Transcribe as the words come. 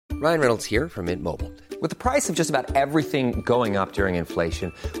Ryan Reynolds here from Mint Mobile. With the price of just about everything going up during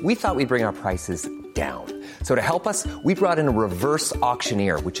inflation, we thought we'd bring our prices down. So to help us, we brought in a reverse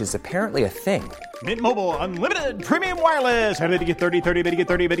auctioneer, which is apparently a thing. Mint Mobile Unlimited Premium Wireless. How to get 30, 30, bit to get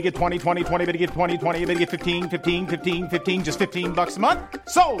 30, bit to get 20, 20, 20, bit to get 20, 20, bit to get 15, 15, 15, 15, just $15 a month?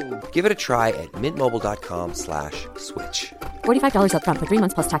 Sold! Give it a try at mintmobile.com/switch. $45 up front for 3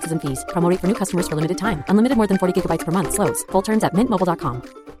 months plus taxes and fees. Promo rate for new customers for limited time. Unlimited more than 40 gigabytes per month. Slows full terms at mintmobile.com.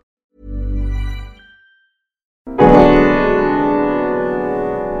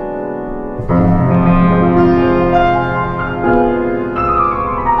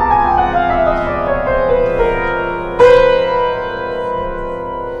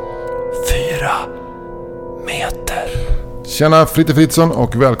 Tjena, Fritte Fritzson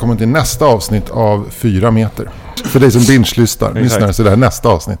och välkommen till nästa avsnitt av 4 meter. För dig som lyssnar så det här nästa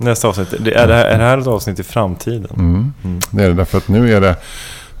avsnitt. Nästa avsnitt. Är det här ett avsnitt i framtiden? Det är det, därför att nu är det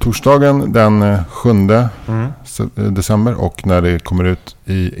torsdagen den 7 december och när det kommer ut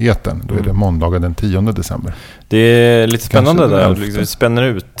i etern då är det måndagen den 10 december. Det är lite spännande där. Vi spänner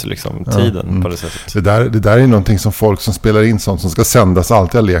ut liksom, tiden på det sättet. Det där är någonting som folk som spelar in sånt som ska sändas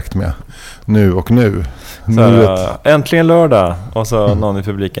alltid har lekt med. Nu och nu. Äntligen lördag. Och så någon i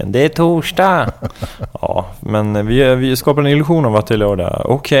publiken. Det är torsdag. Ja, men vi skapar en illusion av att det är lördag.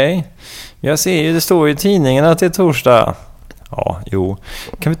 Okej. Jag ser ju, det står i tidningen att det är torsdag. Ja, jo.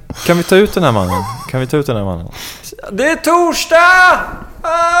 Kan vi ta ut den här mannen? Det är torsdag!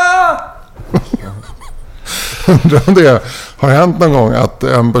 Undrar om det har hänt någon gång att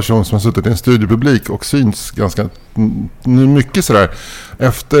en person som har suttit i en studiepublik och syns ganska mycket sådär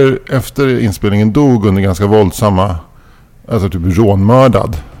efter inspelningen dog under ganska våldsamma, alltså typ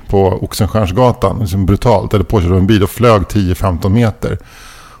rånmördad på Oxenstiernsgatan, liksom brutalt, eller påkörd av en bil och flög 10-15 meter.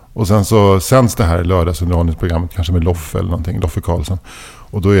 Och sen så sänds det här lördagsunderhållningsprogrammet, kanske med Loffe eller någonting, Loffe Karlsson.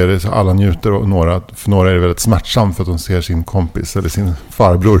 Och då är det så alla njuter och för några är det väldigt smärtsamt för att de ser sin kompis eller sin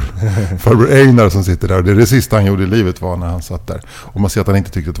farbror Einar som sitter där. Och det sista han gjorde i livet var när han satt där. Och man ser att han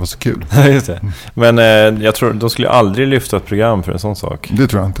inte tyckte att det var så kul. Just det. Men jag tror de skulle aldrig lyfta ett program för en sån sak. Det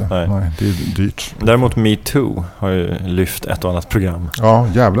tror jag inte. Nej, det är dyrt. Däremot Me Too har ju lyft ett och annat program. Ja,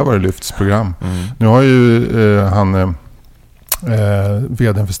 jävla vad det lyfts program. Nu har ju han...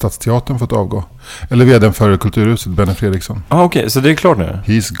 vdn för Stadsteatern fått avgå. Eller vdn för Kulturhuset, Benny Fredriksson. Okej, så det är klart nu.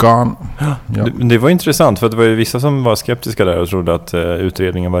 He's gone. Ja. Det var intressant för det var ju vissa som var skeptiska där och trodde att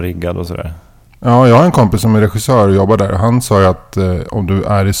utredningen var riggad och sådär. Ja, jag har en kompis som är regissör och jobbar där. Han sa ju att om du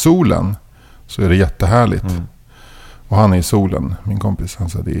är i solen så är det jättehärligt. Och han är i solen, min kompis. Han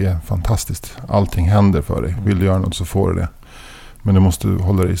sa det är fantastiskt. Allting händer för dig. Vill du göra något så får du det. Men du måste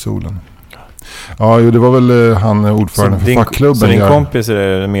hålla dig i solen. Ja, det var väl han ordförande för fackklubben. Så din kompis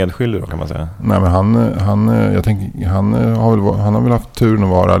är medskyldig då, kan man säga? Nej, men han har väl haft turen att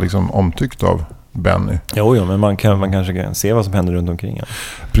vara liksom omtyckt av Benny. Jo, men man kanske kan se vad som händer runt omkring. Ja.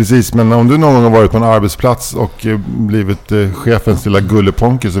 Precis, men om du någon gång har varit på en arbetsplats och blivit chefens lilla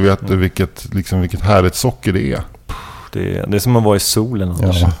gulleponke så vet du vilket härligt socker det är. Det är som att vara i solen.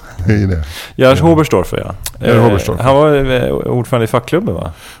 Ja, det är det. Gerd Håberstorfer, han var ordförande i fackklubben,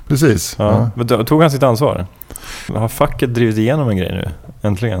 va? Precis. Ja. Tog han sitt ansvar? Har facket drivit igenom en grej nu?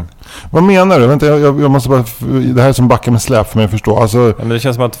 Äntligen. Vad menar du? Vänta, jag måste bara... Det här är som backar med släp för mig att förstå. Alltså... Ja, men det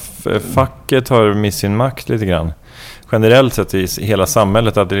känns som att facket har mist sin makt lite grann. Generellt sett i hela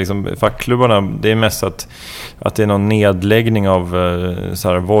samhället att det liksom, fackklubbarna, det är mest att det är någon nedläggning av så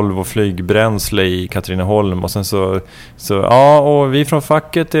här, Volvo flygbränsle i Katrineholm och sen så och vi från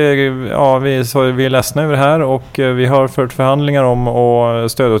facket vi är ledsna över det här och vi har fört förhandlingar om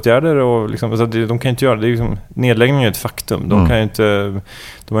och stödåtgärder och liksom, så att de kan inte göra det, liksom, nedläggning är ett faktum. De kan inte,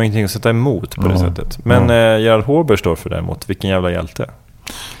 de har ingenting att sätta emot på det sättet. Men Gerhard Håber står för däremot, vilken jävla hjälte.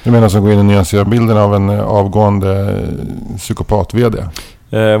 Du menar som går in och nyanserar bilden av en avgående psykopat-vd?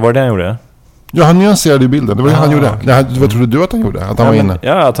 Var det han gjorde? Ja, han nyanserade bilden. Det var det han gjorde. Okay. Vad trodde du att han gjorde? Att han var inne?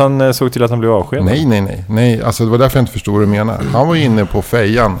 Ja, att han såg till att han blev avskedad. Nej. Alltså, det var därför jag inte förstod vad du menar. Han var inne på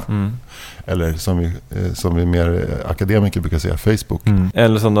fejan. Eller som vi mer akademiker brukar säga, Facebook.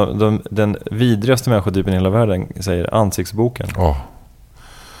 Eller som den vidrigaste människotypen i hela världen säger, ansiktsboken.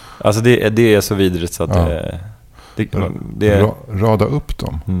 Alltså det är så vidrigt så att rada upp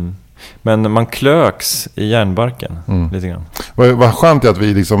dem. Men man klöks i järnbarken lite grann. Vad skönt är att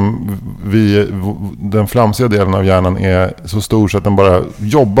den flamsiga delen av hjärnan är så stor så att den bara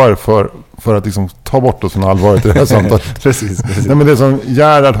jobbar för att liksom ta bort oss från allvaret i det här samtalet. Precis. Nej, men det som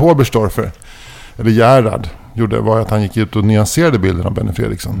Gerhard Håberstorfer eller Gerhard gjorde var att han gick ut och nyanserade bilden av Benny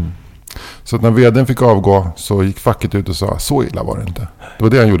Fredriksson. Så att när vdn fick avgå så gick facket ut och sa så illa var det inte. Det var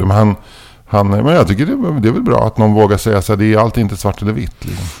det han gjorde, men Men jag tycker det är väl bra att någon vågar säga så här, det är alltid inte svart eller vitt.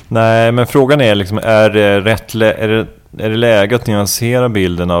 Liksom. Nej, men frågan är liksom, är det läge att nyansera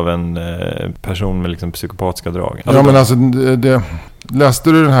bilden av en person med liksom psykopatiska drag? Ja, men alltså,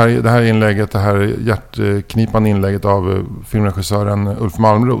 läste du det här inlägget, det här hjärtknipande inlägget av filmregissören Ulf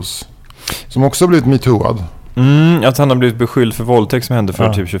Malmros? Som också har blivit metooad. Att han har blivit beskylld för våldtäkt som hände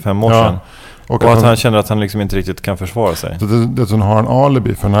för typ 25 år sedan. Och att han känner att han liksom inte riktigt kan försvara sig. Det att han har en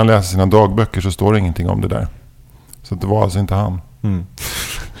alibi, för när han läser sina dagböcker så står det ingenting om det där. Så det var alltså inte han.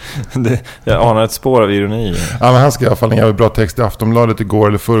 Jag anar ett spår av ironi. Ja, men han skrev i alla fall en jävligt bra text i Aftonbladet igår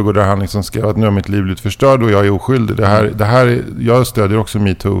eller förrgår, där han liksom skrev att nu har mitt liv blivit förstörd och jag är oskyldig. Jag stödjer också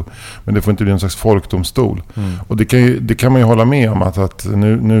MeToo, men det får inte bli en slags folkdomstol. Och det kan man ju hålla med om att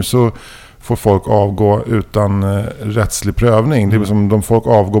nu så får folk avgå utan rättslig prövning. Det är som folk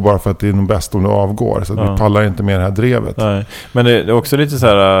avgår bara för att det är nog bäst om du avgår. Så att vi pallar inte med det här drevet. Nej. Men det är också lite så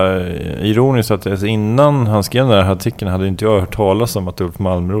här ironiskt att alltså, innan han skrev den här artikeln hade inte jag hört talas om att Ulf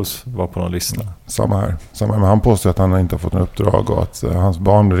Malmros var på någon lista. Samma här. Men han påstår att han inte har fått något uppdrag och att hans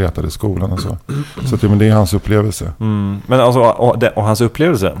barn blev retade i skolan och så. Så att, men det är hans upplevelse. Men alltså, och hans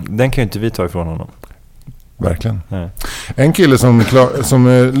upplevelse, den kan ju inte vi ta ifrån honom. Verkligen. Nej. En kille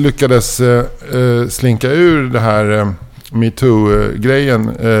som lyckades slinka ur det här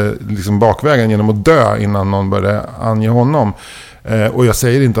MeToo-grejen liksom bakvägen genom att dö innan någon började ange honom. Och jag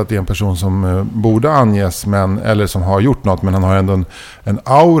säger inte att det är en person som borde anges eller som har gjort något, men han har ändå en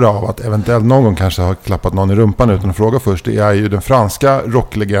aura av att eventuellt någon gång kanske har klappat någon i rumpan utan att fråga först. Det är ju den franska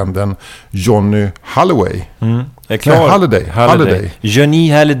rocklegenden Johnny Hallyday. Hallyday.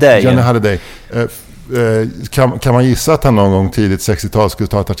 Johnny Hallyday. Kan man gissa att han någon gång tidigt 60-tal skulle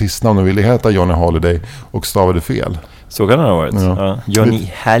ta ett artistnamn och ville heta Johnny Hallyday och stavade fel? Så kan det ha varit. Ja.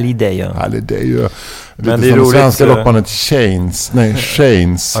 Johnny Hallyday. Hallyday, ja. Men det är som roligt. Svenska loppbandet Shanes.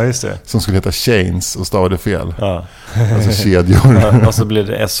 Ja, just det. Som skulle heta Shanes och stavade fel. Ja. Alltså kedjor. Och så blev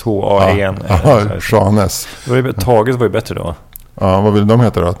det S-H-A-E-N. Shanes. Taget var ju bättre då. Ja, vad vill de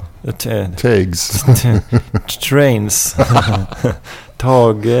heta då? Tags. Trains.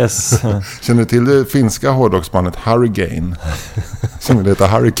 Tages. Känner du till det finska hårdrocksbandet Hurricane? Som vill heta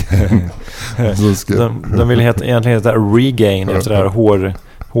Hurricane. De vill egentligen heta Regain efter det här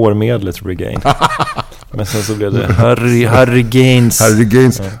hårmedlet Regain. Men sen så blev det Hurricanes.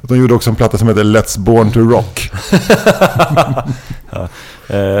 De gjorde också en platta som heter Let's Born to Rock.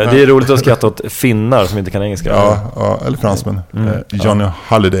 Det är roligt att skratta åt finnar som inte kan engelska. Ja, eller fransmän. Johnny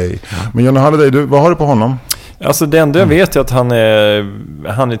Hallyday. Men Johnny Hallyday, vad har du på honom? Alltså det enda jag vet är att han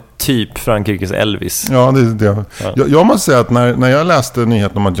är typ Frankrikes Elvis. Ja, det. Ja. Jag måste säga att när jag läste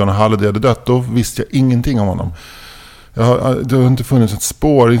nyheten om att Johnny Hallyday hade dött, då visste jag ingenting om honom. Det har inte funnits ett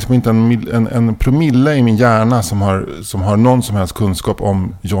spår, liksom inte en promille i min hjärna som har någon som helst kunskap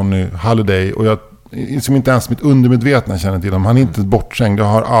om Johnny Hallyday. Och jag som inte ens mitt undermedvetna känner till honom. Han är inte bortsängd. Jag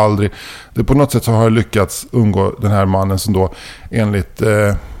har aldrig... på något sätt så har jag lyckats undgå den här mannen som då enligt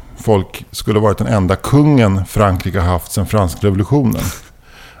folk skulle varit den enda kungen Frankrike har haft sedan franska revolutionen.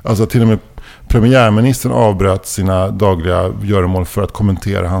 Alltså till och med premiärministern avbröt sina dagliga göromål för att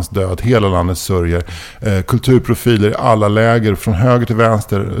kommentera hans död. Hela landet sörjer. Kulturprofiler i alla läger, från höger till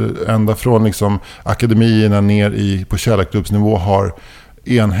vänster, ända från liksom akademierna ner på källarklubbsnivå har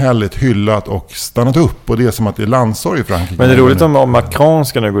enhälligt hyllat och stannat upp. Och det är som att det är landsorg i Frankrike. Men det är roligt om Macron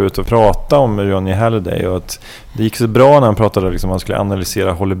ska nu gå ut och prata om Johnny Hallyday, och att det gick så bra när han pratade liksom, han skulle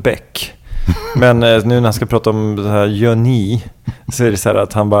analysera Hollebeck. Men nu när han ska prata om det här Johnny, så är det så här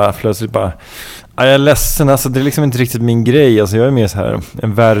att han bara plötsligt bara, jag är ledsen, alltså det är liksom inte riktigt min grej, alltså jag är mer så här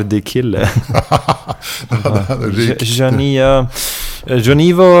en värdig kille.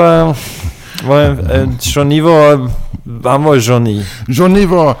 Johnny var han var Johnny. Johnny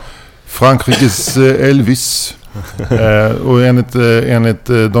var Frankrikes Elvis. Och enligt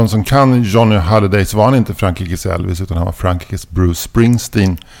de som kan Johnny Hallyday så var han inte Frankrikes Elvis, utan han var Frankrikes Bruce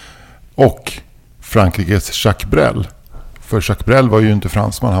Springsteen och Frankrikes Jacques Brel. För Jacques Brel var ju inte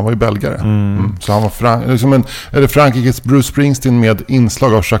fransman, han var ju belgare. Så han var Frankrikes Bruce Springsteen med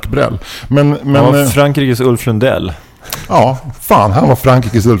inslag av Jacques Brel. Men han var Frankrikes Ulf Lundell. Ja, fan, han var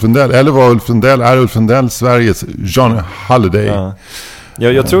Frankrikes Ulf Lundell. Eller var Ulf Lundell Sveriges Johnny Hallyday? Ja.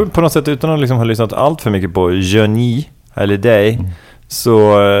 Jag tror på något sätt, utan att liksom ha lyssnat allt för mycket på Johnny Hallyday,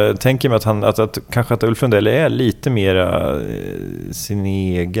 så tänker jag mig att kanske att Ulf Lundell är lite mer sin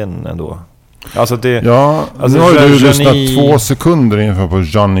egen ändå. Alltså det, ja, alltså nu har du lyssnat 2 sekunder inför på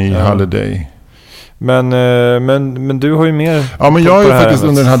Johnny Hallyday. Men du har ju mer... Ja, men jag har ju faktiskt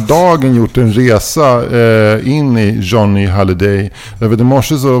under den här dagen gjort en resa in i Johnny Hallyday. Därför i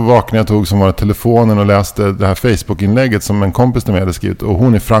morse så vaknade jag, tog som var telefonen och läste det här Facebook-inlägget som en kompis till mig hade skrivit. Och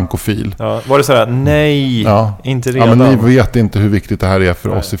hon är frankofil. Ja, var det så här, nej, inte redan? Ja, men ni vet inte hur viktigt det här är för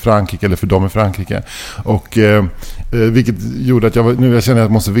oss i Frankrike eller för dem i Frankrike. Och vilket gjorde att jag kände att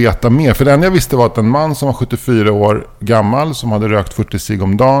jag måste veta mer. För det enda jag visste var att en man som var 74 år gammal, som hade rökt 40 cigg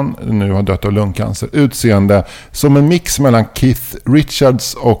om dagen, nu har dött av lungcancer. Utseende som en mix mellan Keith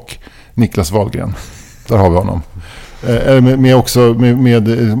Richards och Niklas Wahlgren. Där har vi honom. Med också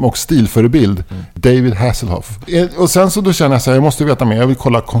stilförebild David Hasselhoff. Och sen så då känner jag så här, jag måste veta mer. Jag vill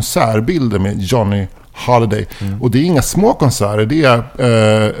kolla konsertbilder med Johnny Hallyday. Och det är inga små konserter. Det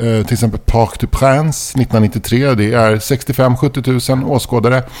är till exempel Parc des Princes 1993. Det är 65-70 000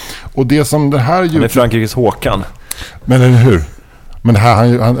 åskådare. Och det som det här... Han är Frankrikes Håkan. Men eller hur? Men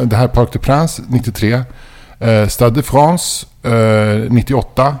det här Parc des Princes 93. Stade de France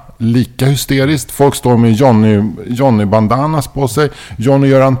 98. Lika hysteriskt. Folk står med Johnny bandanas på sig. Johnny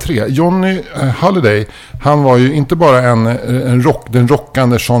gör entré. Johnny Hallyday, han var ju inte bara den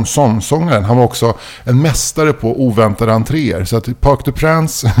rockande chanson-sångaren. Han var också en mästare på oväntade entréer. Så att Parc des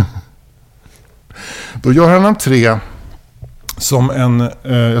Princes då gör han entré som en,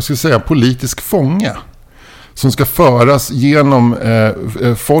 jag skulle säga, politisk fånge. Som ska föras genom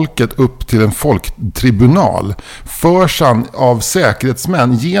folket upp till en folktribunal. Förs han av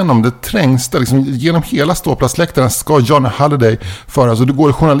säkerhetsmän genom det trängsta, liksom, genom hela ståplatsläktaren ska Johnny Hallyday föras. Och det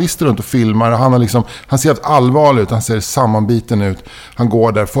går journalister runt och filmar. Och han ser helt allvarlig ut, han ser sammanbiten ut. Han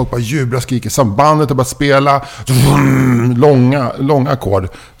går där, folk bara jublar, skriker. Sambandet är bara spela. Långa ackord.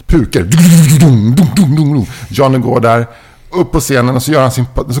 Puker. Johnny går där upp på scenen och så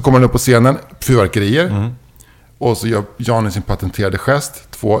kommer han upp på scenen. Fyrverkerier. Och så gör Johnny sin patenterade gest.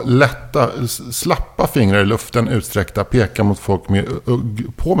 2 lätta, slappa fingrar i luften utsträckta, pekar mot folk med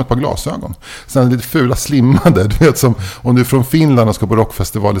ett par glasögon. Sen lite fula slimmade. Du vet, som om du är från Finland och ska på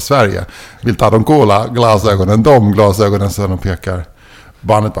rockfestival i Sverige. Vill ta de coola glasögonen, de glasögonen, så de pekar.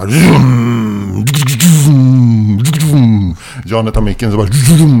 Bandet bara... Johnny tar micken så bara...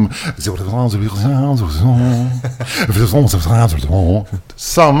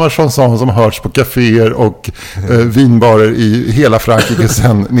 Samma chanson som hörts på kaféer och vinbarer i hela Frankrike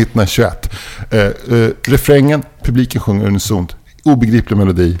sedan 1921. Refrängen, publiken sjunger unisont. Obegriplig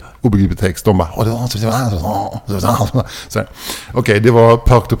melodi, obegriplig text. De bara... Okej, det var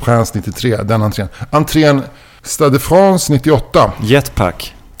Parc des Princes 93, den entrén. Entrén Stade de France 98.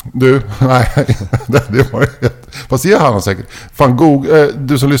 Jetpack. Du, nej, det var det. Fast det har han säkert. Fan,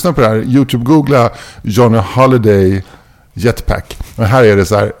 du som lyssnar på det här, YouTube-googla Johnny Hallyday Jetpack. Men här är det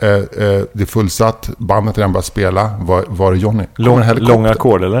så här, det är fullsatt, bandet är redan bara spela. Var är Johnny? Långa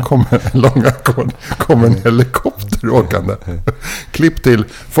ackord, eller? Kommer en helikopter åkande. Klipp till,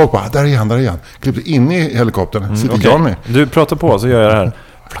 folk bara, där är han. Klipp till in i helikoptern, sitter okay. Johnny. Du pratar på så gör jag det här.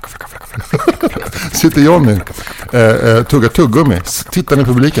 Sitter Johnny, tuggar tuggummi, tittar i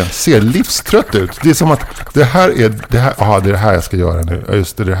publiken, ser livstrött ut. Det är som att det är det här jag ska göra nu.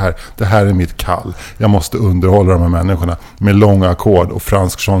 Just det här är mitt kall. Jag måste underhålla de här människorna med långa ackord och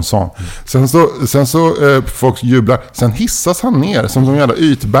fransk chanson. Sen så folk jublar. Sen hissas han ner som en jävla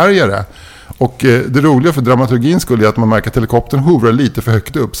ytbergare. Och det roliga för dramaturgin skulle är att man märker att helikoptern hovrar lite för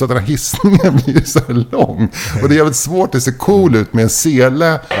högt upp så att den här hissningen blir så här lång. Och det är väldigt svårt, det ser cool ut med en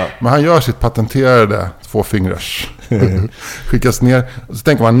sele. Men han gör sitt patenterade 2 fingrars. Skickas ner. Och så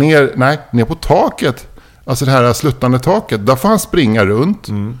tänker man ner på taket. Alltså det här sluttande taket. Där får han springa runt.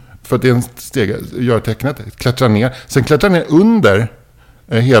 För att det är en steg, gör tecknet. Klättrar ner. Sen klättrar ner under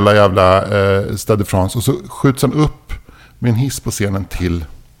hela jävla Stade de France. Och så skjuts han upp med en hiss på scenen till...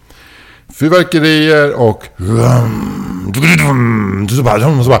 fyrverkerier och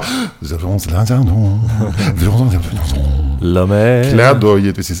klädd då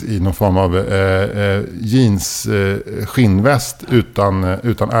givetvis i någon form av jeans skinnväst utan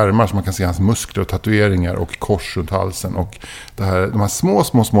ärmar så man kan se hans muskler och tatueringar och kors runt halsen och de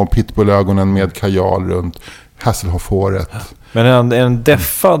här små pitbullögonen med kajal runt Hasselhoff-håret. Men en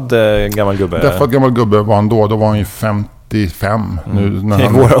deffad gammal gubbe? Deffad gammal gubbe var han då var han ju 55 nu när i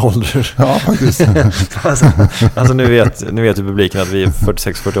våra åldrar. Ja, faktiskt. alltså nu vet ju publiken att vi är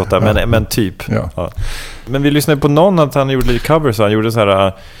 46-48 men typ. Ja. Ja. Men vi lyssnade på någon att han gjorde lite covers, han gjorde så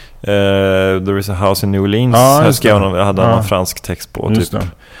här There is a house in New Orleans. Här skrev han, hade han en fransk text på typ.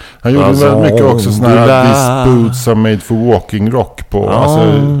 Han gjorde väldigt mycket också såna här These boots are made for walking rock på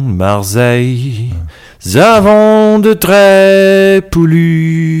Marseille. Avant de très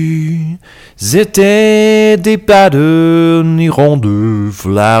pollus, c'était des pas de nirons de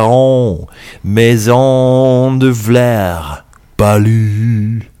flarons, maison de flair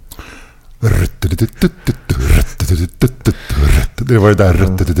palus. Det var det där.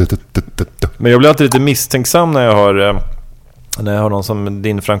 Men jag blir alltid lite misstänksam när jag har någon som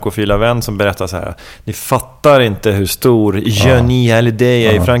din frankofila vän som berättar så här: ni fattar inte hur stor Johnny Hallyday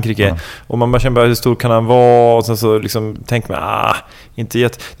är i Frankrike. Och man bara känner bara, hur stor kan han vara? Och sen så liksom tänker man, inte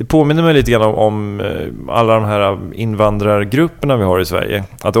det påminner mig lite grann om alla de här invandrargrupperna vi har i Sverige.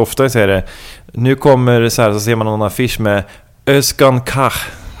 Att ofta är det, nu kommer så här, så ser man någon affisch med Özkan Kah.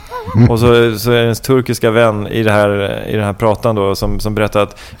 Och så är det en turkiska vän i det här pratan då som berättar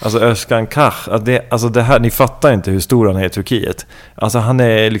att alltså Özkan Kah, att det här, ni fattar inte hur stor han är i Turkiet. Alltså han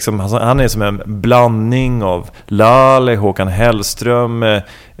är som en blandning av Lale, Håkan Hellström,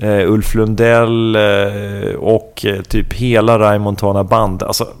 Ulf Lundell och typ hela Raimontana band.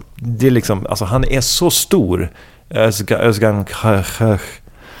 Alltså det är liksom, alltså han är så stor, Özkan Kah.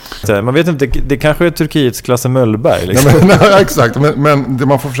 Man vet inte, det kanske är Turkiets Klasse Möllberg liksom. Nej, exakt, men det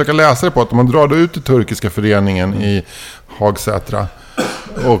man får försöka läsa det på att om man drar ut till turkiska föreningen i Hagsätra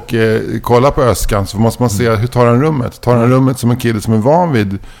och kollar på Özkan, så måste man se hur tar han rummet. Tar han rummet som en kille som är van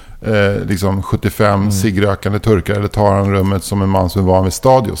vid liksom 75 cigrökande turkar, eller tar han rummet som en man som är van vid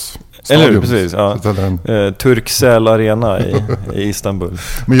stadios? Eller hur, precis. Ja. Turkcell Arena i Istanbul.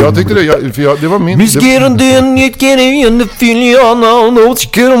 Men jag tyckte det var min...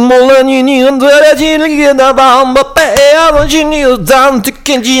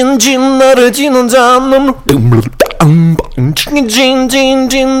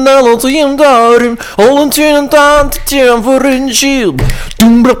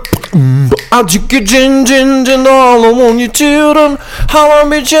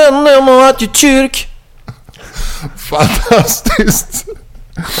 Fantastiskt.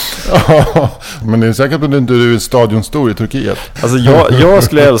 Ja, men det är säkert att du inte är stadionstor i Turkiet. Alltså jag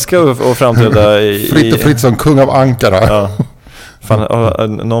skulle älska att framträda Fritt som kung av Ankara. Ja.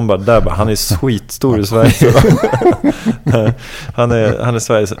 Fan, någon bara, han är skitstor i Sverige. han är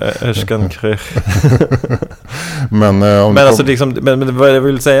Sveriges Özkan Kah. Men alltså liksom, men vad jag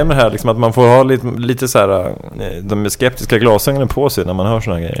vill säga med det här liksom, att man får ha lite så här de skeptiska glasögonen på sig när man hör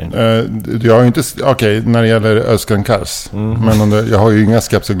såna grejer. Jag har ju inte när det gäller Özkan Kah. Men jag har ju inga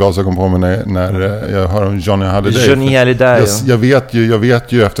skeptiska glasögon på mig när jag hör om Johnny Hallyday. Jag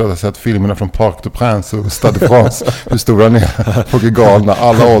vet ju efter att ha sett filmerna från Parc des Princes och Stade de France hur stora han är. Folk är galna,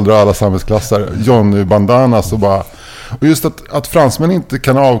 alla åldrar, alla samhällsklasser. Johnny Bandanas och bara... Och just att fransmän inte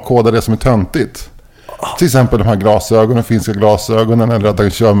kan avkoda det som är töntigt. Till exempel de här glasögonen, finska glasögonen, eller att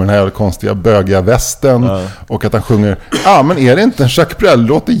han kör med den här konstiga bögiga västen och att han sjunger, men är det inte en Jacques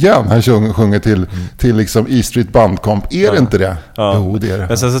Brel-låt igen? Han sjunger till liksom E Street Bandcomp. Är det inte det? Ja. Jo, det är det.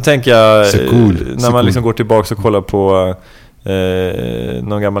 Men sen så tänker jag, när man liksom går tillbaka och kollar på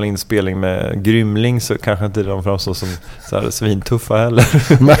någon gammal inspelning med Grymling, så kanske inte de framstår som så här svintuffa heller.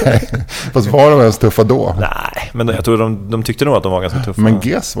 Nej, fast var de ens tuffa då? Nej, men jag tror de tyckte nog att de var ganska tuffa. Men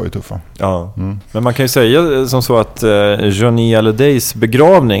Gess var ju tuffa. Ja, men man kan ju säga som så att Johnny Hallydays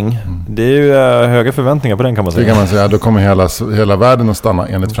begravning, det är ju höga förväntningar på den, kan man säga. Det kan man säga, då kommer hela världen att stanna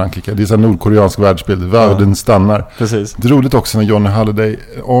enligt Frankrike. Det är så en nordkoreansk världsbild, världen stannar. Precis. Det är roligt också när Johnny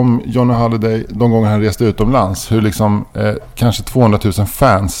Hallyday, de gånger han reste utomlands, hur liksom kanske 200 000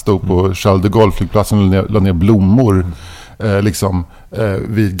 fans stod på Charles de Gaulle-flygplatsen och la ner blommor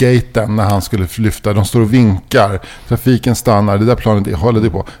vid gaten när han skulle lyfta. De står och vinkar, trafiken stannar, det där planet håller det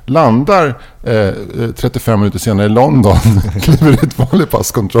på, landar 35 minuter senare i London, kliver ut vanlig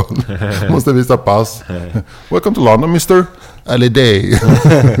passkontroll, måste visa pass. Welcome to London, Mr. Hallyday.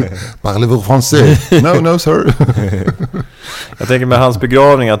 Parlez-vous français? No sir. Jag tänker med hans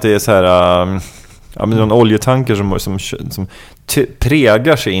begravning att det är så här... Ja, men någon oljetanker som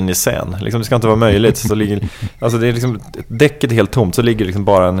prägar sig in i scen. Liksom, det ska inte vara möjligt. Så ligger, alltså det är liksom, däcket är helt tomt. Så ligger liksom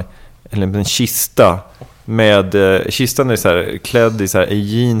bara en kista med kistan är så här klädd i så här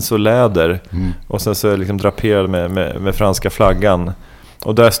jeans och läder. Och sen så är liksom draperad med franska flaggan.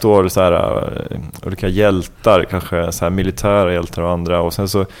 Och där står så här olika hjältar, kanske så här militära hjältar och andra. Och sen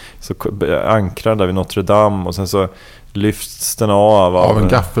så ankrar där vid Notre Dame. Och sen så lyfts den av en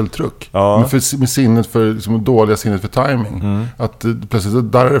gaffeltruck. Ja. Med sinnet för, liksom, dåliga sinnet för timing. Att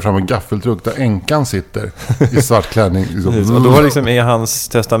plötsligt darrar det fram en gaffeltruck där änkan sitter i svart klänning. Liksom. Och då var liksom i hans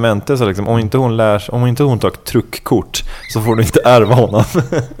testamente så liksom, om inte hon tar truckkort så får du inte ärva honom.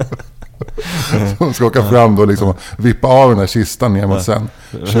 Hon ska åka fram då liksom, vippa av den här kistan ner mot sen.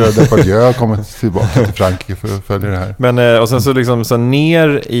 Köra Depardieu, kommer tillbaka till Frankrike för att följa det här. Men, och sen så liksom så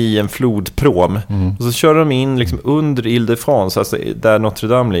ner i en flodprom. Och så kör de in liksom under Ile-de-France, alltså där Notre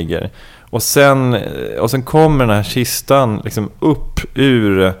Dame ligger. Och sen kommer den här kistan liksom upp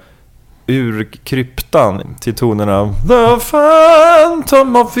ur kryptan till tonerna The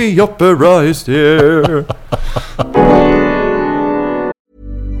Phantom of the Opera is here.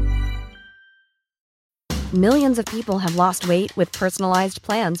 Millions of people have lost weight with personalized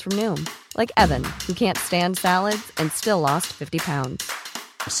plans from Noom. Like Evan, who can't stand salads and still lost 50 pounds.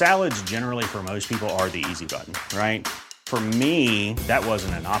 Salads generally for most people are the easy button, right? For me, that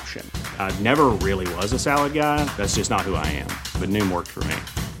wasn't an option. I never really was a salad guy. That's just not who I am. But Noom worked for me.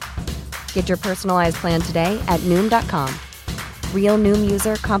 Get your personalized plan today at Noom.com. Real Noom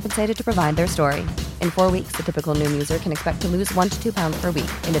user compensated to provide their story. In 4 weeks, the typical Noom user can expect to lose 1 to 2 pounds per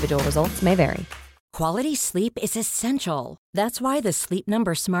week. Individual results may vary. Quality sleep is essential. That's why the Sleep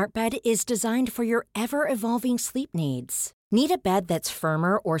Number Smart Bed is designed for your ever-evolving sleep needs. Need a bed that's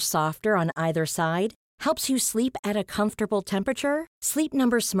firmer or softer on either side? Helps you sleep at a comfortable temperature? Sleep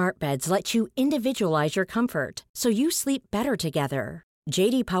Number Smart Beds let you individualize your comfort, so you sleep better together.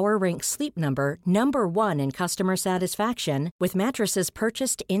 J.D. Power ranks Sleep Number #1 in customer satisfaction with mattresses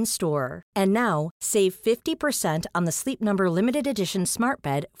purchased in-store. And now, save 50% on the Sleep Number Limited Edition Smart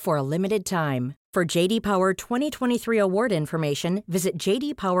Bed for a limited time. For J.D. Power 2023 award information, visit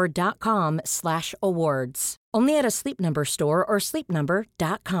jdpower.com/awards. Only at a Sleep Number store or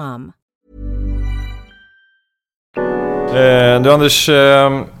sleepnumber.com. Du Anders,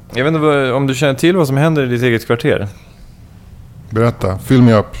 jag vet inte om du känner till vad som händer i ditt eget kvarter? Berätta, fill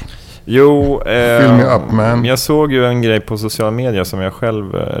me up. Jo, fill me up, man. Jag såg ju en grej på sociala medier som jag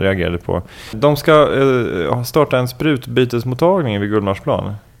själv reagerade på. De ska starta en sprutbytesmottagning vid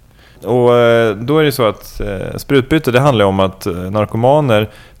Gullmarsplan. Och då är det så att sprutbyte, det handlar om att narkomaner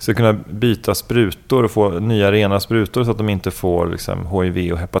ska kunna byta sprutor och få nya rena sprutor så att de inte får liksom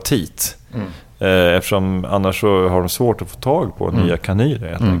HIV och hepatit. Eftersom annars så har de svårt att få tag på nya kanyler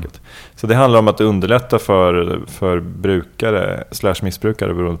helt enkelt. Så det handlar om att underlätta för brukare /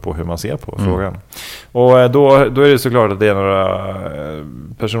 missbrukare beroende på hur man ser på frågan. Och då är det såklart att det är några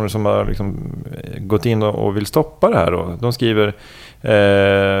personer som har liksom gått in och vill stoppa det här då. De skriver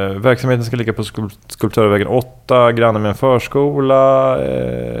verksamheten ska ligga på Skulptörvägen 8, granne med en förskola.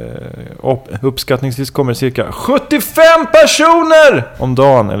 Uppskattningsvis kommer cirka 75 personer om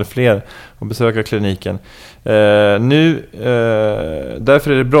dagen eller fler och besöka kliniken.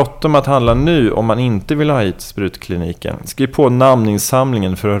 Därför är det bråttom att handla nu om man inte vill ha hit sprutkliniken. Skriv på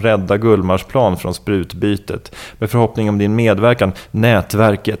namninsamlingen för att rädda Gullmarsplan från sprutbytet. Med förhoppning om din medverkan,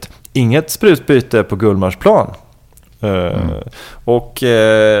 nätverket. Inget sprutbyte på Gullmarsplan. Och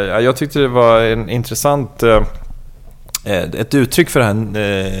jag tyckte det var en intressant ett uttryck för det här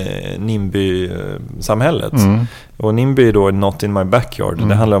NIMBY-samhället. Och NIMBY är då not in my backyard.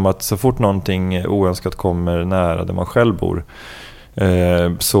 Det handlar om att så fort någonting oönskat kommer nära där man själv bor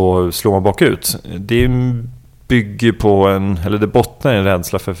så slår man bakut. Det bygger på det bottnar i en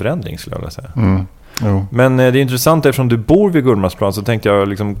rädsla för förändring, skulle jag vilja säga. Men det är intressant, eftersom du bor vid Gullmarsplan så tänkte jag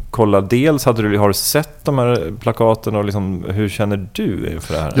liksom kolla, dels har du sett de här plakaten och liksom, hur känner du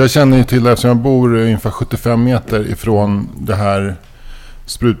för det här? Jag känner ju till det eftersom jag bor ungefär 75 meter ifrån det här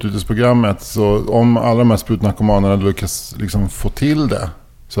sprututbytesprogrammet. Så om alla de här sprutnarkomanerna lyckas liksom få till det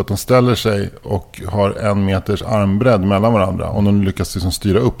så att de ställer sig och har 1 meters armbredd mellan varandra, om de lyckas liksom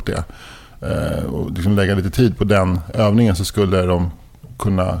styra upp det och liksom lägga lite tid på den övningen, så skulle de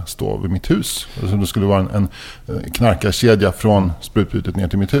kunna stå vid mitt hus. Alltså det skulle vara en knarkarkedja från sprutbytet ner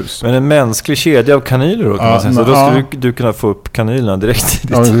till mitt hus. Men en mänsklig kedja av kanyler då, kan man säga. Så då skulle du kunna få upp kanylerna direkt.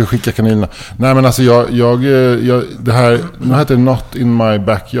 Ja, vi skickar kanylerna. Nej, men alltså jag det här, nu heter det Not in my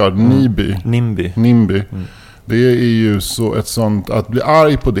backyard, NIMBY. Det är ju så ett sånt, att bli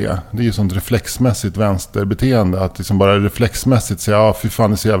arg på det är ju sånt reflexmässigt vänsterbeteende, att liksom bara reflexmässigt säga, fy fan,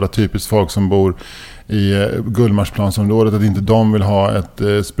 det är så jävla typiskt folk som bor i Gullmarsplansområdet, att inte de vill ha ett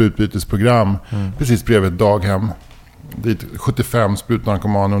sprutbytesprogram precis bredvid ett daghem dit 75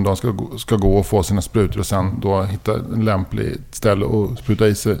 sprutnarkomaner om de ska gå och få sina sprutor och sen då hitta en lämplig ställe och spruta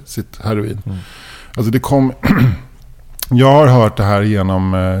i sig sitt heroin. Alltså det kom Jag har hört det här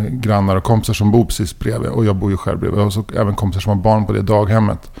genom grannar och kompisar som bor precis bredvid. Och jag bor ju själv bredvid. Och så även kompisar som har barn på det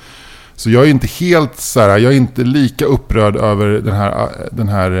daghemmet. Så jag är inte helt så här, jag är inte lika upprörd över den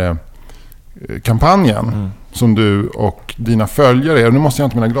här kampanjen som du och dina följare är. Nu måste jag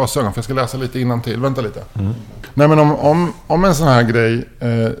inte mina glasögon för jag ska läsa lite innantill. Vänta lite. Nej, men om en sån här grej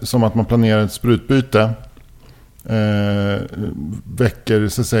som att man planerar ett sprutbyte väcker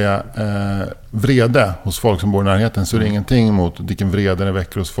så att säga vrede hos folk som bor i närheten, så är det ingenting emot vilken vrede det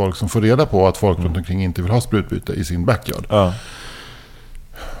väcker hos folk som får reda på att folk runt omkring inte vill ha sprutbyte i sin backyard.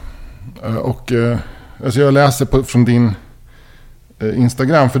 Och alltså jag läser från din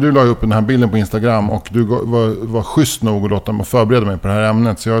Instagram, för du la ju upp den här bilden på Instagram och du var schysst nog att låta mig förbereda mig på det här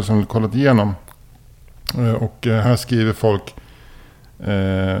ämnet, så jag har liksom kollat igenom och här skriver folk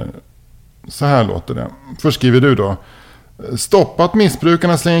så här låter det. Först skriver du då: stoppa att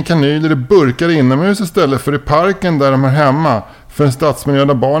missbrukarna slänger kanyler i burkar inomhus istället för i parken där de är hemma, för en stadsmiljö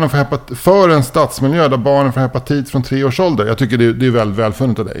där barnen får hepatit från 3 års ålder. Jag tycker det är väldigt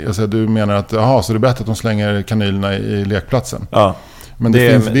välfunnet av dig. Alltså, du menar att så det är bättre att de slänger kanylerna i lekplatsen. Ja. Men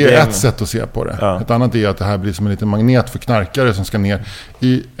det är ett sätt att se på det. Ja. Ett annat är att det här blir som en liten magnet för knarkare som ska ner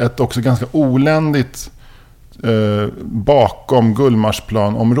i ett också ganska oländigt bakom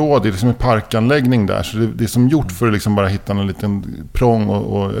Gullmarsplanområdet. Det är som en parkanläggning där. Så det är som gjort för att liksom bara hitta en liten prång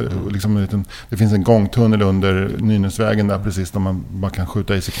och liksom det finns en gångtunnel under Nynäsvägen där precis där man bara kan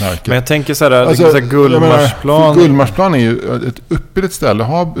skjuta i sig knarket. Men jag tänker så här, alltså, Gullmarsplan. Gullmarsplan är ju ett ypperligt ställe att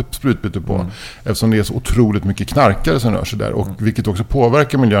ha sprutbyte på eftersom det är så otroligt mycket knarkare som rör sig där och vilket också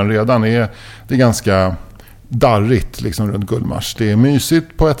påverkar miljön redan. Det är ganska darrigt liksom runt Gullmars. Det är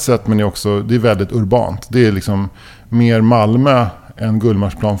mysigt på ett sätt, men det är väldigt urbant. Det är liksom mer Malmö än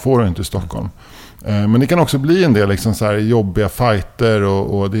Gullmarsplan får du inte i Stockholm. Men det kan också bli en del liksom så här jobbiga fighter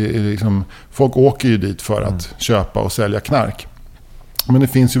och det är liksom, folk åker ju dit för att köpa och sälja knark. Men det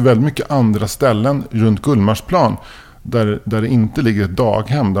finns ju väldigt mycket andra ställen runt Gullmarsplan där det inte ligger ett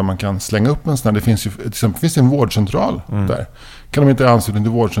daghem där man kan slänga upp en sån här. Det finns ju till exempel en vårdcentral där. Kan de inte ansluta till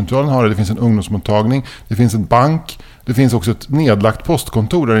vårdcentralen ha det? Det finns en ungdomsmottagning, det finns en bank, det finns också ett nedlagt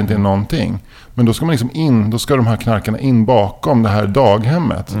postkontor där det inte är någonting. Men då ska man liksom då ska de här knarkarna in bakom det här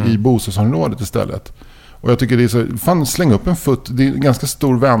daghemmet i bostadsområdet istället. Och jag tycker det är så, släng upp en fot, det är en ganska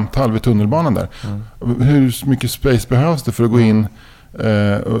stor vänthall vid tunnelbanan där. Hur mycket space behövs det för att gå in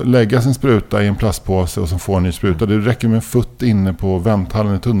och lägga sin spruta i en plastpåse och så få en ny spruta? Det räcker med en fot inne på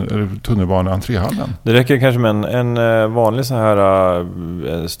vänthallen i tunnelbane-entréhallen. Det räcker kanske med en vanlig så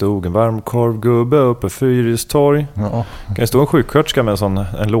här stod en varmkorvgubbe uppe Fyristorg. Ja. Kan det stå en sjuksköterska med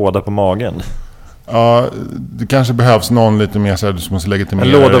en låda på magen? Ja, det kanske behövs någon lite mer så här, du måste legitimera.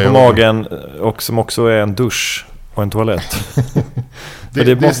 En låda på magen och som också är en dusch och en toalett.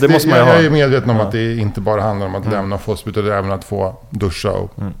 det måste man ju ha. Jag är medveten om att det inte bara handlar om att lämna och få spruta, utan även att få duscha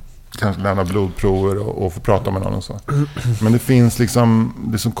och kanske lämna blodprover och få prata med någon och så. Men det finns liksom,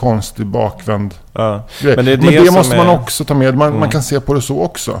 det är så konstigt bakvänd grej. Men det måste man också ta med. Man kan se på det så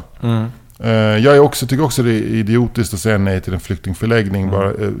också. Jag tycker också det är idiotiskt att säga nej till en flyktingförläggning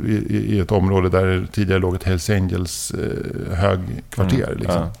bara i ett område där det tidigare låg ett Hells Angels högkvarter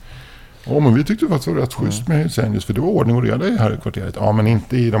liksom. Men vi tyckte det var rätt schysst med Hells Angels, för det var ordning och reda i här kvarteret. Ja, men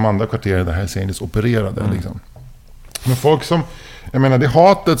inte i de andra kvarteren där Hells Angels opererade liksom. Men folk som, jag menar, det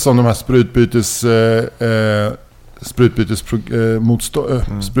hatet som de här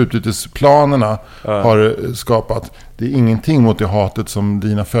sprutbytesplanerna har skapat, det är ingenting mot det hatet som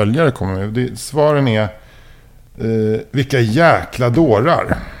dina följare kommer med. Svaren är vilka jäkla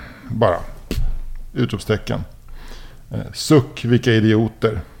dårar, bara utropstecken. Suck, vilka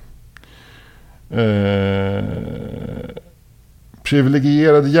idioter.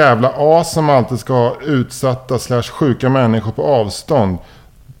 Privilegierade jävla as som alltid ska ha utsatta /sjuka människor på avstånd.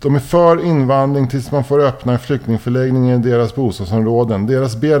 De är för invandring tills man får öppna en flyktingförläggning i deras bostadsområden.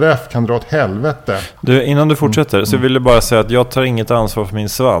 Deras BRF kan dra åt helvete. Du, innan du fortsätter så vill jag bara säga att jag tar inget ansvar för min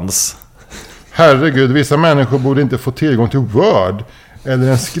svans. Herregud, vissa människor borde inte få tillgång till Word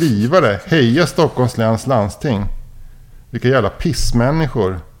eller en skrivare. Heja Stockholms läns landsting. Vilka jävla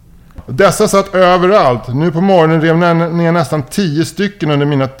pissmänniskor. Dessa satt överallt. Nu på morgonen rev ner nästan 10 stycken under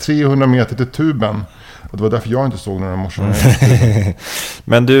mina 300 meter till tuben. Och det var därför jag inte såg några morse.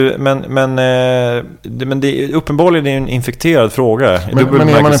 Men det uppenbarligen är en infekterad fråga. Men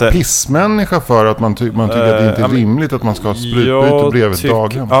är man en pissmänniska för att man tycker att det inte är rimligt att man ska ha sprutbyte bredvid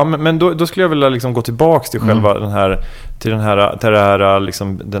dagen? Ja, men då skulle jag vilja liksom gå tillbaka till själva den här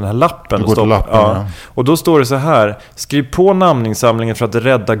lappen. Och då står det så här: skriv på namninsamlingen för att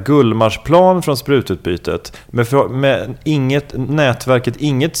rädda Gullmarsplan från sprututbytet. Med inget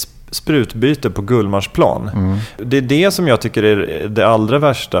sprutbyte på Gullmarsplan. Det är det som jag tycker är det allra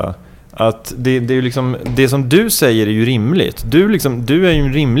värsta. Att det är liksom, det som du säger är ju rimligt. Du är ju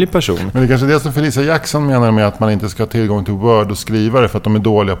en rimlig person. Men det är kanske det som Felicia Jackson menar med att man inte ska ha tillgång till Word och skrivare för att de är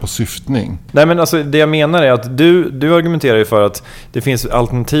dåliga på syftning. Nej, men alltså det jag menar är att du argumenterar ju för att det finns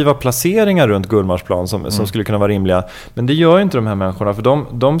alternativa placeringar runt Gullmarsplan som skulle kunna vara rimliga. Men det gör ju inte de här människorna, för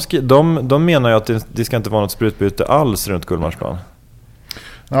de menar ju att det ska inte vara något sprutbyte alls runt Gullmarsplan.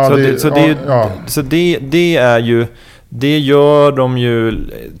 Ja, det gör de ju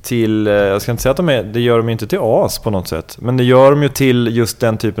till, jag ska inte säga att det gör de inte till as på något sätt, men det gör de ju till just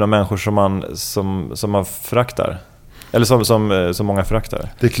den typen av människor som man föraktar. Eller som många föraktar.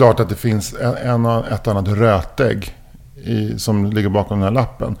 Det är klart att det finns ett annat rötägg som ligger bakom den här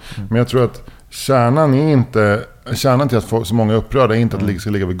lappen. Men jag tror att kärnan till att få så många upprörda är inte att det ska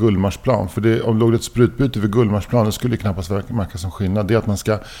ligga vid Gullmarsplan. För om det låg ett sprutbyte vid Gullmarsplan, det skulle knappast märka som skillnad. Det är att man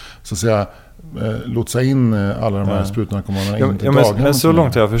ska så att säga lotsa in alla de här sprutnarkomanerna in till dagen. Men så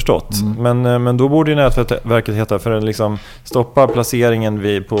långt har jag förstått. Men då borde ju nätverket heta för att liksom stoppa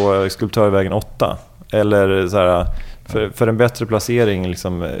placeringen på Skulptörvägen 8. Eller så här, för en bättre placering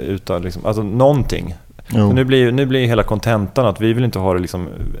liksom, utan, liksom, alltså någonting. Nu blir hela kontentan att vi vill inte ha det liksom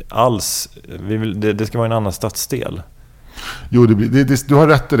alls. Det ska vara en annan stadsdel. Jo, du har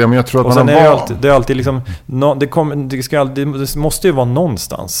rätt i det, men jag tror att man det är alltid liksom det måste ju vara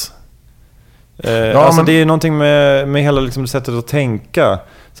någonstans. Det är någonting med hela liksom sättet att tänka.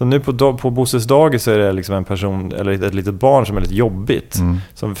 Så nu på Bosses dagis så är det liksom en person eller ett litet barn som är lite jobbigt,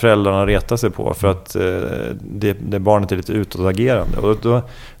 som föräldrarna retar sig på för att det barnet är lite utåtagerande. Och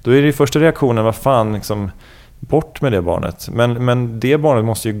då är det första reaktionen, vad fan, liksom, bort med det barnet. Men det barnet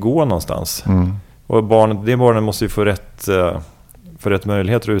måste ju gå någonstans. Och det barnet måste ju få rätt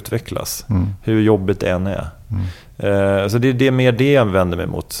möjligheter att utvecklas, hur jobbigt det än är. Så det är mer det jag vänder mig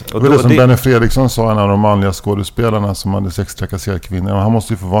mot. Och det är som Benny Fredriksson sa, en av de manliga skådespelarna som hade sextrakasserat kvinnor. Han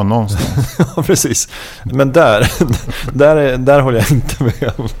måste ju få vara någonstans. Ja, precis. Men där håller jag inte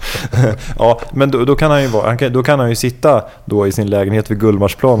med om. Ja, men då kan han ju sitta då i sin lägenhet vid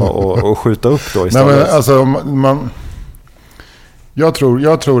Gullmarsplan och skjuta upp då istället. Nej, men alltså Jag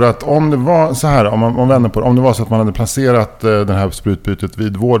tror att om det var så här, om man vänder på det, om det var så att man hade placerat det här sprutbytet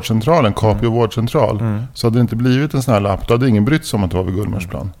vid vårdcentralen, Capio vårdcentral, så hade det inte blivit en sån här lapp. Då hade ingen brytt sig om att det var vid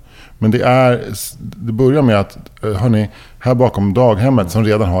Gullmarsplan. Men det börjar med att, hörni, här bakom daghemmet som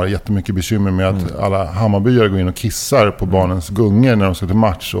redan har jättemycket bekymmer med att alla Hammarbyare går in och kissar på barnens gungor när de ska till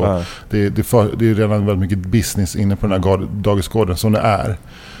match. Och det är redan väldigt mycket business inne på den här dagisgården som det är.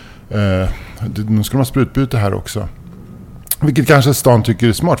 Nu ska de ha sprutbyte här också. Vilket kanske stan tycker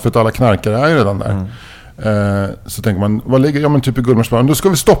är smart, för att alla knarkare är ju redan där. Så tänker man, vad ligger, men typ i Gullmarsplan, då ska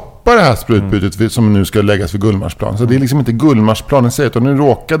vi stoppa det här sprutbytet som nu ska läggas vid Gullmarsplan. Så det är liksom inte Gullmarsplan i sig, utan nu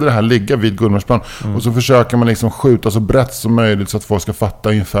råkade det här ligga vid Gullmarsplan. Och så försöker man liksom skjuta så brett som möjligt så att folk ska fatta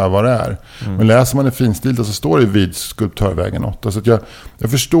ungefär vad det är. Men läser man det finstilt så står det vid Skulptörvägen 8. Så att jag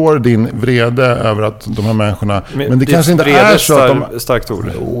förstår din vrede över att de här människorna, men det kanske inte är så att de... Starkt ord.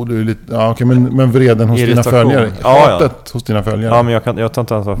 Det är lite, ja, okej, men vreden hos dina följare. Hatet hos dina följare. Ja, men jag tar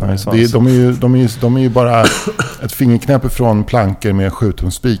inte ansvar för mig svans. De är ju bara ett fingerknäpp från plankor med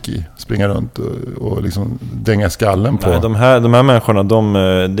 7-tumspik i. Springa runt och liksom dänga skallen på. Nej, de här människorna,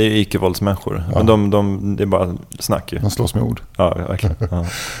 det är icke-våldsmänniskor. Ja. Men det är bara snack ju. De slåss med ord. Ja, verkligen. Ja.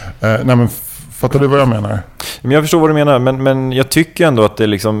 Nej, men fattar du vad jag menar? Men jag förstår vad du menar, men jag tycker ändå att det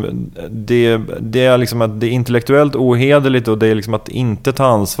liksom det är liksom att det är intellektuellt ohederligt, och det är liksom att inte ta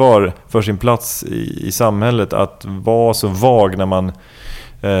ansvar för sin plats i samhället, att vara så vag när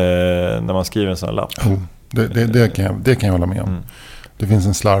man skriver en sån här lapp. Det kan jag hålla med om. Det finns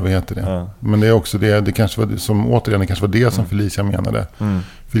en slarvighet i det. Ja. Men det är också det kanske var det kanske var det som Felicia menade.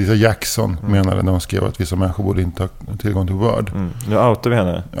 Felicia Jackson menade när hon skrev att vissa människor borde inte ha tillgång till Word. Nu outar vi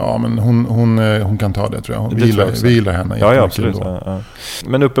henne. Ja, men hon kan ta det, tror jag. Vi gillar henne. Ja, absolut. Ja.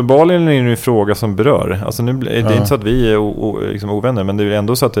 Men uppenbarligen är det en fråga som berör. Alltså nu, det är inte så att vi är liksom ovänner, men det är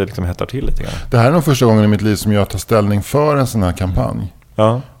ändå så att det liksom hettar till lite grann. Det här är nog första gången i mitt liv som jag tar ställning för en sån här kampanj.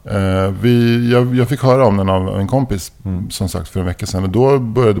 Ja. Jag fick höra om den av en kompis som sagt för en vecka sedan, och då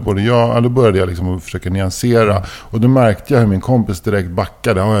började jag liksom att försöka nyansera, och då märkte jag hur min kompis direkt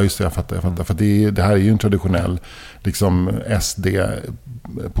backade. Ja, just det, jag fattar, för det här är ju en traditionell liksom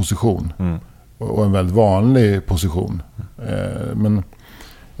SD-position och en väldigt vanlig position, men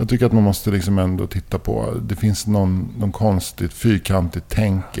jag tycker att man måste liksom ändå titta på, det finns någon konstigt fyrkantigt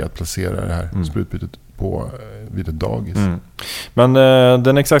tänk att placera det här sprutbytet vid ett dagis. Men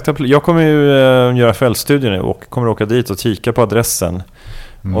den exakta... Jag kommer ju göra fältstudier nu och kommer åka dit och kika på adressen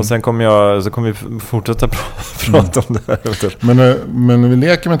Och sen kommer vi fortsätta prata om det här. Men vi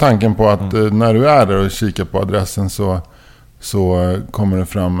leker med tanken på att när du är där och kikar på adressen så kommer det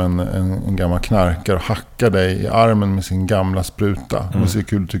fram en gammal knarkare och hackar dig i armen med sin gamla spruta. Och så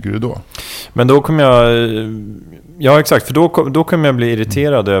kul tycker du då? Men då kommer ja exakt, för då kommer jag bli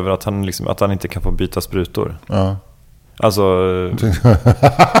irriterad över att han inte kan få byta sprutor. Ja. Alltså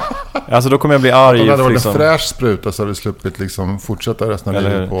då kommer jag bli arg. Om det hade varit en fräsch spruta så hade du sluppit liksom fortsätta resten av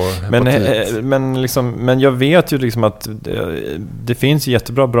livet på hepatit. Men jag vet ju liksom att det finns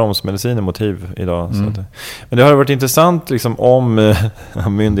jättebra bromsmediciner mot HIV idag. Så men det har varit intressant liksom om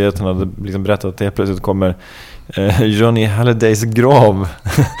myndigheterna hade liksom berättat att det plötsligt kommer Johnny Hallidays grav.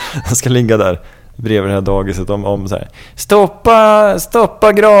 Han ska ligga där bredvid det här dagiset om så här: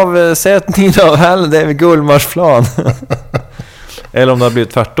 stoppa gravsättningen av Halliday vid Gullmarsplan. Eller om det har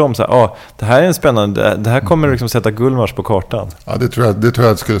blivit tvärtom så här, det här är en spännande, det här kommer liksom sätta Gullmars på kartan. Ja, det tror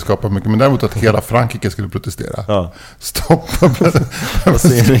jag skulle skapa mycket, men däremot att hela Frankrike skulle protestera. Ja. Stoppa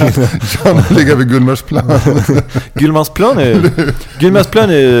John ligger vid Gullmarsplan. Gullmarsplan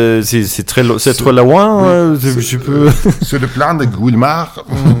är c'est trop loin, sur le plan de Gullmar.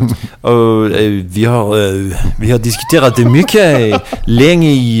 Vi har diskuterat det mycket länge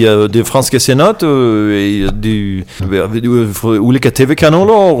i det franska senat och olika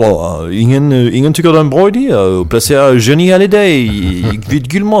tv-kanaler och ingen tycker det är en bra idé att placera Johnny Hallyday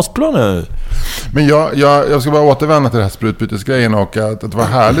vid Gullmarsplan. Men jag ska bara återvända till det här sprutbytesgrejen och att det var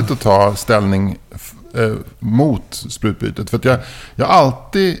härligt att ta ställning mot sprutbytet. För att jag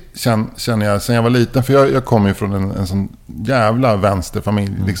alltid känner jag sen jag var liten, för jag kommer ju från en sån jävla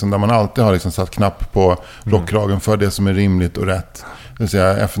vänsterfamilj liksom, där man alltid har liksom satt knapp på rockkragen för det som är rimligt och rätt. Det vill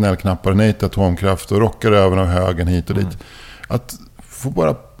säga FNL-knappar, nej till atomkraft och rockar över av högen hit och dit. Att få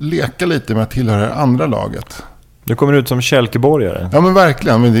bara leka lite med att tillhöra det andra laget. Du kommer ut som kälkeborgare. Ja, men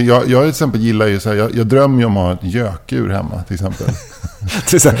verkligen. Men jag till exempel gillar ju så här, jag drömmer ju om att ha ett gökur hemma till exempel.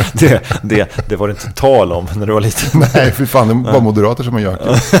 det var det inte tal om när du var liten. Nej, för fan, det var moderater som har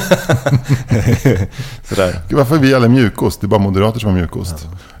gökur. Sådär. Varför är vi alla mjukost? Det är bara moderater som har mjukost.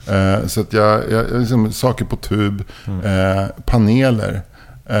 Så att jag liksom, saker på tub, paneler,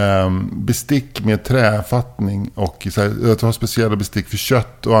 bestick med träfattning och så här, jag har speciella bestick för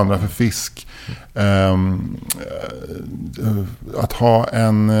kött och andra för fisk. Att ha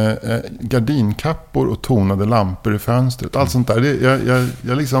en gardinkappor och tonade lampor i fönstret, allt sånt där.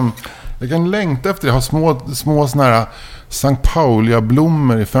 Jag kan längta efter det. Jag har små såna här Sankt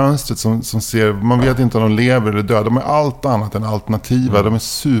Paulia-blommor i fönstret som ser, man vet inte om de lever eller döda. De är allt annat än alternativa. De är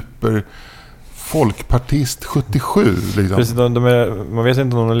super folkpartist 77 liksom. Precis, man vet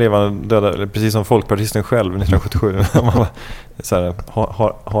inte om de är levande döda, precis som folkpartisten själv 1977. Så här,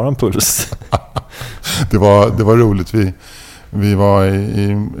 har han puls? det var roligt. Vi var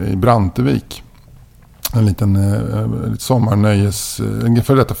i Brantevik, en liten sommarnöjes, en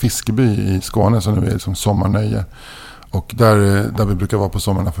för detta fiskeby i Skåne som nu är som sommarnöje. Och där vi brukar vara på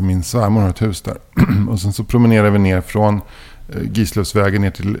sommarna, för min svärmor har ett hus där. Och sen så promenerar vi ner från Gislövsvägen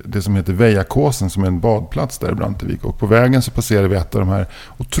ner till det som heter Vejakåsen, som är en badplats där i Brantevik. Och på vägen så passerar vi ett av de här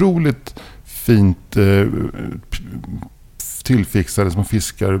otroligt fint tillfixade små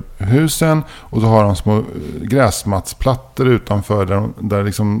fiskarhusen, och så har de små gräsmattsplattor utanför där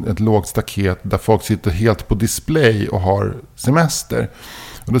liksom ett lågt staket där folk sitter helt på display och har semester.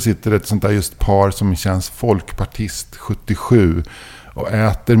 Och då sitter det ett sånt där just par som känns folkpartist 77 och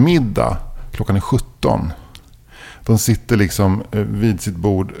äter middag. Klockan är 17. De sitter liksom vid sitt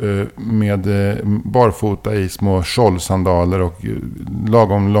bord med barfota i små kjollsandaler och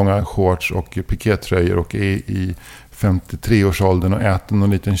lagom långa shorts och pikétröjor och är i 53-årsåldern och äter någon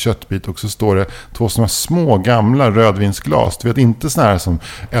liten köttbit, och så står det två sådana små gamla rödvinsglas. Du vet, inte sådana här som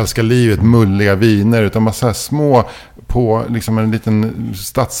älskar livet, mulliga viner, utan bara så här små på liksom en liten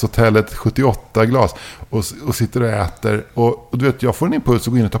Stadshotellet 78-glas och sitter och äter. Och du vet, jag får en impuls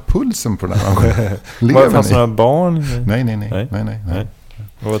att gå in och ta pulsen på den här. Fanns det några barn? Nej.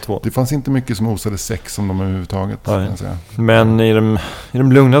 Det fanns inte mycket som osade sex om dem överhuvudtaget. Men i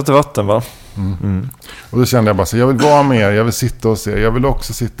de lugnaste vatten, va? Och då kände jag bara så, jag vill vara med er, jag vill sitta och se, jag vill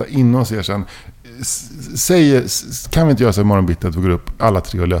också sitta inne och se sen. Kan vi inte göra så imorgon bitti att vi går upp alla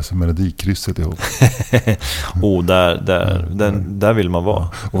tre och löser melodikrysset ihop? Där vill man vara.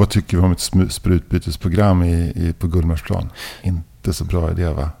 Och vad tycker vi om ett sprutbytesprogram på Gullmarsplan? Inte så bra idé,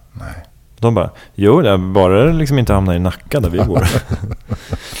 va? Nej. De bara, jo, det är bara liksom inte hamna i Nacka där vi bor.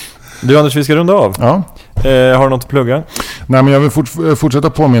 Du Anders, vi ska runda av. Ja. Har du något att plugga? Nej, men jag vill fortsätta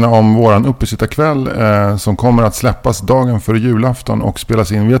påminna om våran uppesittarkväll som kommer att släppas dagen före julafton och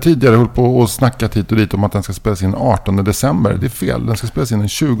spelas in. Vi har tidigare hållit på och snackat hit och dit om att den ska spelas in 18 december. Det är fel, den ska spelas in den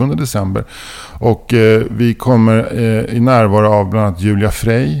 20 december. Och vi kommer i närvaro av bland annat Julia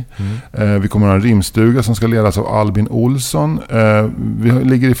Frey. Vi kommer att ha en rimstuga som ska ledas av Albin Olsson. Vi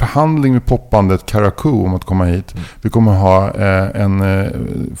ligger i förhandling med popbandet Karakou om att komma hit. Vi kommer att ha en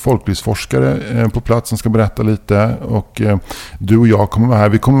folklivsforskare på plats som ska berätta lite. Och du och jag kommer vara här.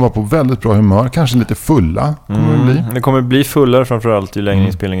 Vi kommer vara på väldigt bra humör. Kanske lite fulla kommer det kommer bli fullare framförallt ju längre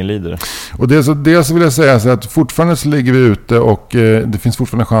inspelningen lider. Och dels vill jag säga så att fortfarande så ligger vi ute och det finns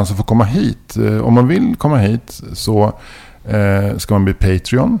fortfarande chans att få komma hit. Om man vill komma hit så ska man bli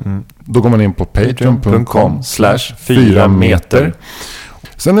Patreon. Då går man in på patreon.com/4 meter.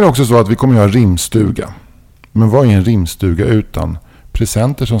 Sen är det också så att vi kommer att ha rimstuga. Men vad är en rimstuga utan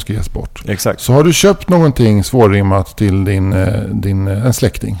presenter som ska ges bort? Exakt. Så har du köpt någonting svårrimmat till en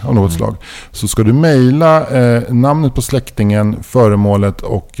släkting av något slag, så ska du mejla namnet på släktingen, föremålet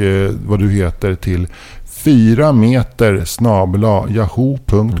och vad du heter till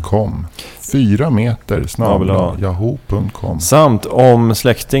 4meter@yahoo.com. 4meter@yahoo.com. Samt om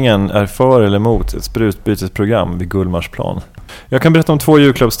släktingen är för eller emot ett sprutbytesprogram vid Gullmarsplan. Jag kan berätta om 2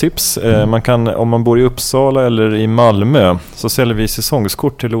 julklappstips. Man kan, om man bor i Uppsala eller i Malmö, så säljer vi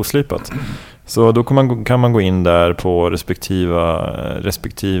säsongskort till Oslipat. Så då kan man gå in där på respektive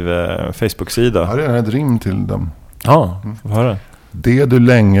Facebook-sida. Har det ett rim till dem? Ja, vad höra. Det du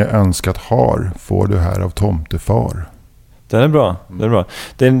länge önskat har får du här av tomtefar. Den är bra.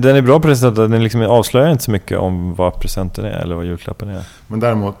 Den är bra på det sättet att den liksom avslöjar inte så mycket om vad presenten är eller vad julklappen är. Men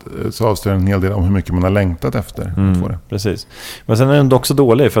däremot så avslöjar den en hel del om hur mycket man har längtat efter att få det. Precis. Men sen är den också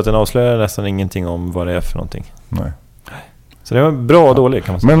dålig för att den avslöjar nästan ingenting om vad det är för någonting. Nej. Så det var bra och dålig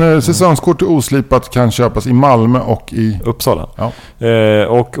kan man säga. Men säsongskort Oslipat kan köpas i Malmö och i Uppsala. Ja.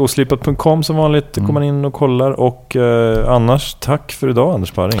 Och oslipat.com som vanligt kommer man in och kollar. Och annars, tack för idag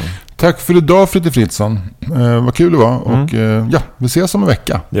Anders Parring. Tack för idag Fritte Fritzson. Vad kul det var. Och vi ses om en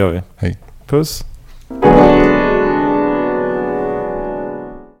vecka. Det gör vi. Hej. Puss.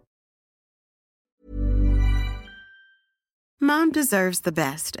 Mom deserves the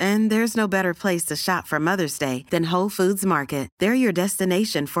best, and there's no better place to shop for Mother's Day than Whole Foods Market. They're your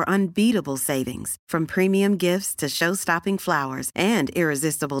destination for unbeatable savings, from premium gifts to show-stopping flowers and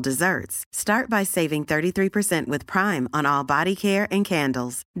irresistible desserts. Start by saving 33% with Prime on all body care and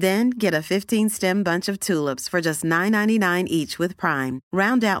candles. Then get a 15-stem bunch of tulips for just $9.99 each with Prime.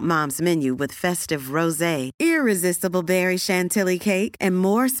 Round out Mom's menu with festive rosé, irresistible berry chantilly cake, and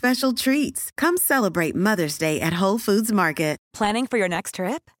more special treats. Come celebrate Mother's Day at Whole Foods Market. Planning for your next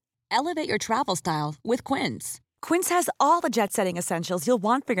trip? Elevate your travel style with Quince. Quince has all the jet-setting essentials you'll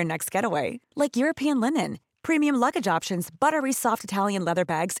want for your next getaway, like European linen, premium luggage options, buttery soft Italian leather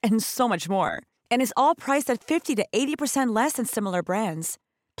bags, and so much more. And is all priced at 50 to 80% less than similar brands.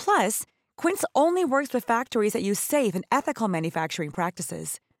 Plus, Quince only works with factories that use safe and ethical manufacturing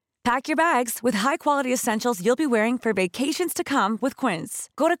practices. Pack your bags with high-quality essentials you'll be wearing for vacations to come with Quince.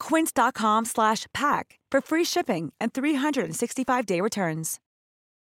 Go to quince.com/pack for free shipping and 365-day returns.